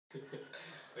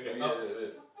Okej,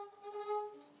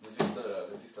 vi fixar det,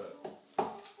 vi fixar det.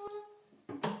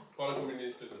 Kolla kommer in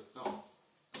i slutet. Ja.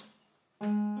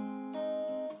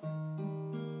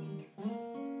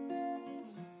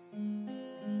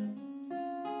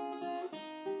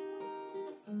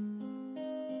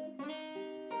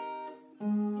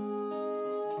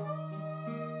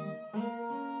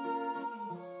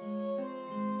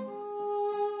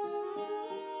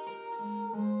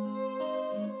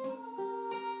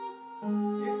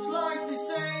 It's like they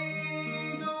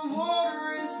say, the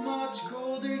water is much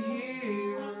colder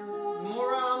here. The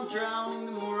more I'm drowning,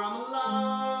 the more I'm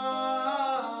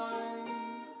alive.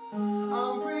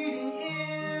 I'm breathing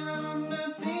in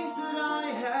the things that I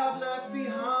have left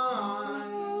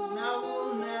behind, and I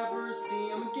will never see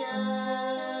them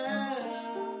again.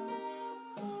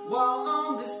 While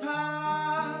on this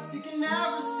path, you can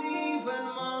never see when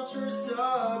monsters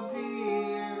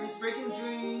appear. It's breaking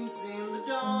dreams in the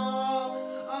dawn.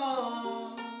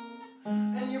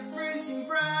 And your freezing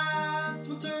breath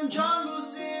will turn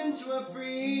jungles into a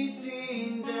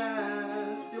freezing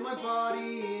death till my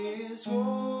body is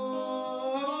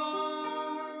warm.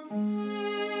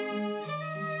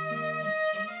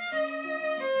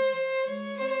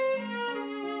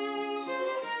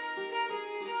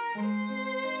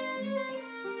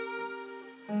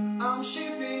 I'm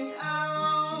shipping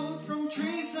out from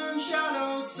trees and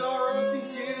shadows, sorrows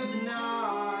into the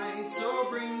night. So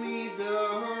bring me the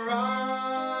horizon.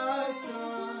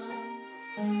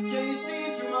 Can you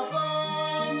see through my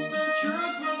bones? The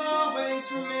truth will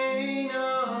always remain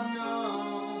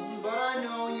unknown, but I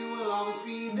know you will always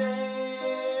be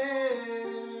there.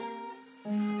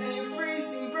 And your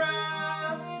freezing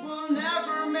breath will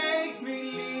never make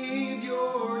me leave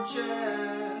your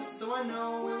chest, so I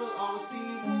know we will always be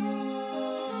warm.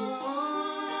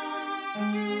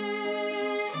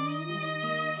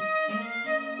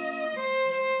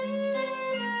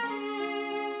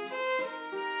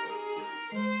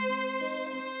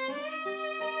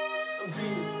 I'm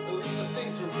dreaming, at least I think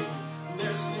they're dreaming. And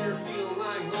there's a near feeling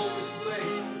lying all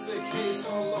misplaced. Thick haze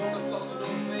all alone, I've lost it on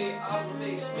the way. I'm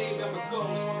amazed, maybe I'm a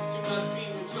ghost. But you're not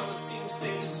dreaming, trying to see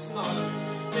mistake. This is not it.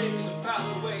 Maybe it's a path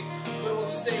away, but I won't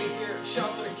stay here.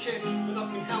 Shout and kick, but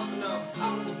nothing can help me now.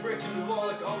 I'm in the brick and the wall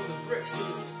like all of the bricks. So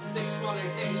it's thick,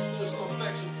 smothering haze, there's no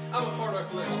affection. I'm a part of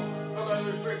clay. All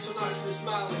other bricks so nice and they're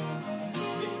smiling.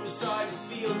 Leaving beside the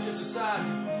field, just beside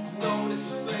you. No one is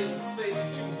misplaced, it's face to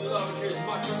choose the love and cares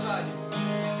much beside you.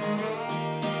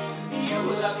 You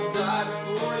will have to die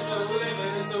before you start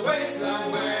living. It's a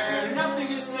wasteland where nothing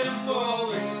is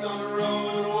simple.